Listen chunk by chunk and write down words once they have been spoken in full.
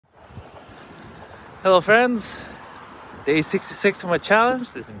Hello friends, day 66 of my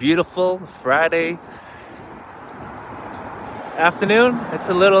challenge. This beautiful Friday afternoon. It's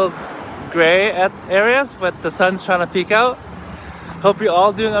a little gray at areas, but the sun's trying to peek out. Hope you're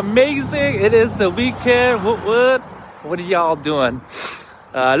all doing amazing. It is the weekend. What are y'all doing?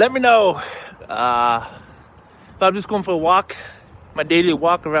 Let me know. But I'm just going for a walk, my daily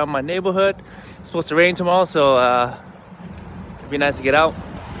walk around my neighborhood. It's supposed to rain tomorrow, so it'd be nice to get out.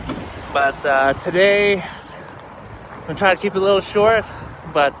 But today, I'm gonna try to keep it a little short,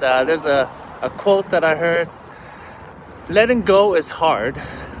 but there's a quote that I heard. Letting go is hard.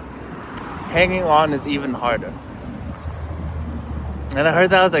 Hanging on is even harder. And I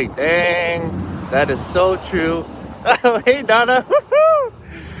heard that, I was like, dang, that is so true. Oh, hey Donna, woohoo!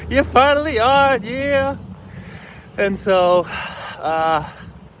 You finally on, yeah. And so,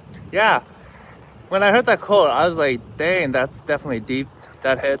 yeah. When I heard that quote, I was like, dang, that's definitely deep.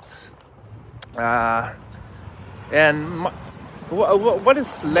 That hits. And what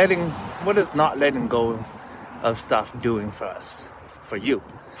is not letting go of stuff doing for us, for you,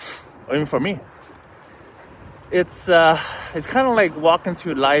 or even for me? It's kind of like walking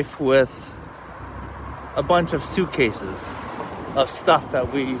through life with a bunch of suitcases of stuff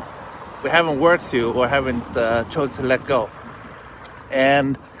that we haven't worked through or haven't chose to let go.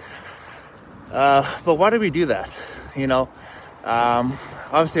 And but why do we do that? You know,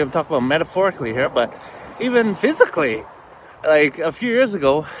 obviously I'm talking about metaphorically here, but even physically. Like a few years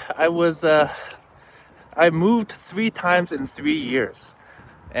ago, I moved 3 times in 3 years,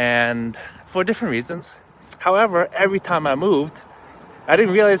 and for different reasons. However, every time I moved, I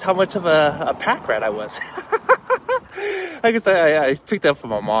didn't realize how much of a pack rat I was. I guess I picked up from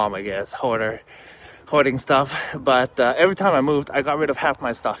my mom, I guess, hoarding stuff. But every time I moved, I got rid of half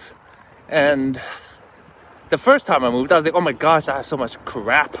my stuff. And the first time I moved, I was like, oh my gosh, I have so much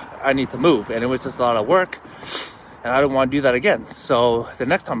crap I need to move. And it was just a lot of work. And I didn't want to do that again. So the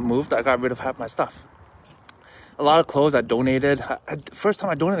next time I moved, I got rid of half my stuff. A lot of clothes I donated. First time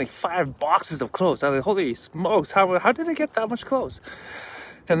I donated like 5 boxes of clothes. I was like, holy smokes, how did I get that much clothes?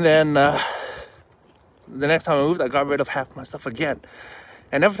 And then the next time I moved, I got rid of half my stuff again.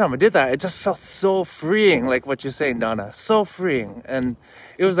 And every time I did that, it just felt so freeing, like what you're saying, Donna. So freeing. And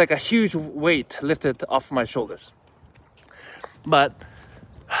it was like a huge weight lifted off my shoulders. But,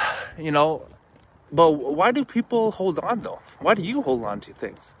 you know, but why do people hold on though? Why do you hold on to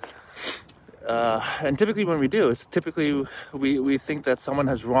things? And typically when we do, it's typically we think that someone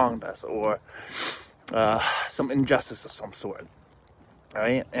has wronged us or some injustice of some sort,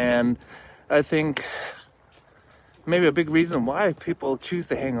 right? And I think maybe a big reason why people choose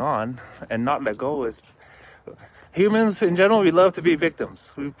to hang on and not let go is humans in general, we love to be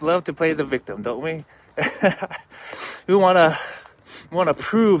victims. We love to play the victim, don't we? We want to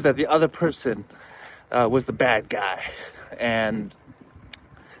prove that the other person was the bad guy. And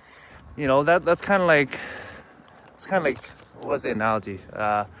you know, that's kind of like, what's the analogy?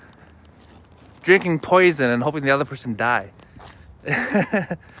 Drinking poison and hoping the other person die.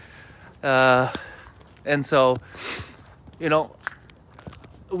 And so, you know,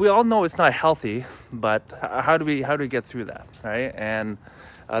 we all know it's not healthy, but how do we get through that, right? And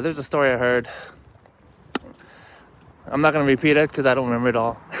there's a story I heard. I'm not going to repeat it because I don't remember it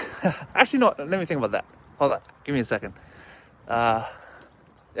all. Actually, no, let me think about that. Hold on, give me a second. Yeah,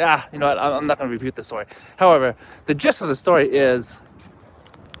 you know what, I'm not going to repeat the story. However, the gist of the story is,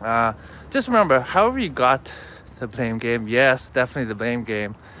 just remember, however you got the blame game, yes, definitely the blame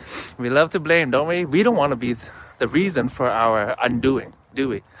game. We love to blame, don't we? We don't want to be the reason for our undoing, do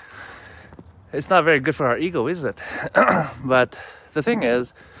we? It's not very good for our ego, is it? But the thing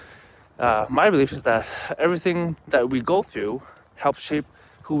is, my belief is that everything that we go through helps shape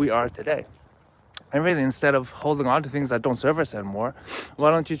who we are today. And really, instead of holding on to things that don't serve us anymore,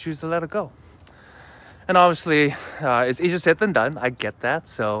 why don't you choose to let it go? And obviously, it's easier said than done. I get that.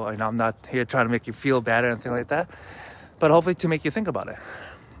 So, you know, I'm not here trying to make you feel bad or anything like that, but hopefully to make you think about it.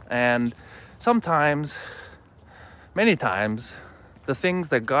 And sometimes, many times, the things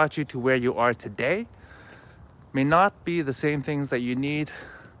that got you to where you are today may not be the same things that you need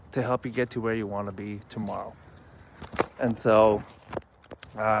to help you get to where you want to be tomorrow. And so,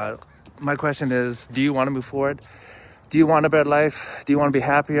 my question is, do you want to move forward? Do you want a better life? Do you want to be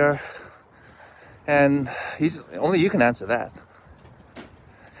happier? And only you can answer that.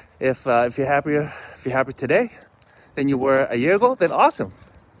 If you're happier today than you were a year ago, then awesome.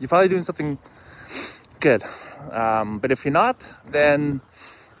 You're probably doing something good. But if you're not, then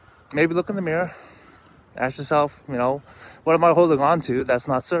maybe look in the mirror. Ask yourself, you know, what am I holding on to that's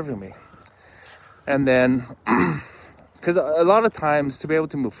not serving me? And then because a lot of times to be able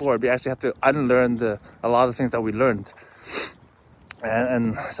to move forward, we actually have to unlearn a lot of things that we learned.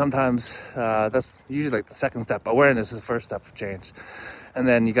 And sometimes that's usually like the second step. Awareness is the first step of change. And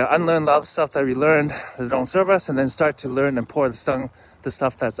then you got to unlearn a lot of stuff that we learned that don't serve us, and then start to learn and pour the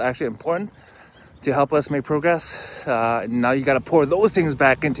stuff that's actually important to help us make progress. Now you got to pour those things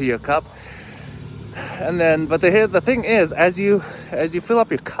back into your cup. And then, but the thing is, as you fill up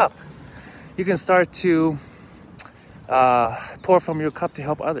your cup, you can start to pour from your cup to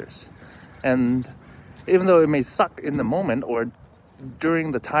help others. And even though it may suck in the moment or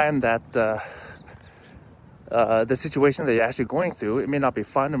during the time that the situation that you're actually going through, it may not be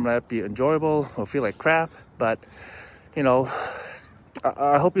fun, it might not be enjoyable or feel like crap, but you know,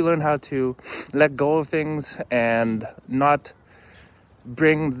 I hope you learn how to let go of things and not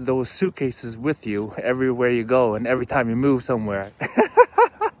bring those suitcases with you everywhere you go and every time you move somewhere.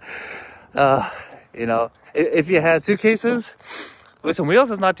 You know, if you had suitcases with some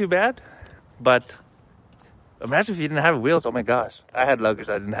wheels, it's not too bad, but imagine if you didn't have wheels. Oh my gosh, I had luggage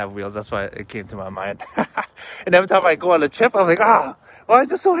that didn't have wheels. That's why it came to my mind. And every time I go on a trip, I'm like, why is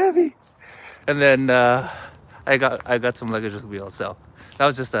this so heavy? And then I got some luggage with wheels. So that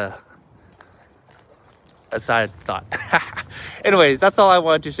was just a side thought. Anyways, that's all I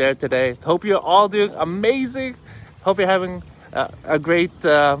wanted to share today. Hope you're all doing amazing. Hope you're having a great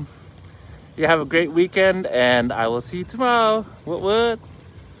weekend, and I will see you tomorrow. What?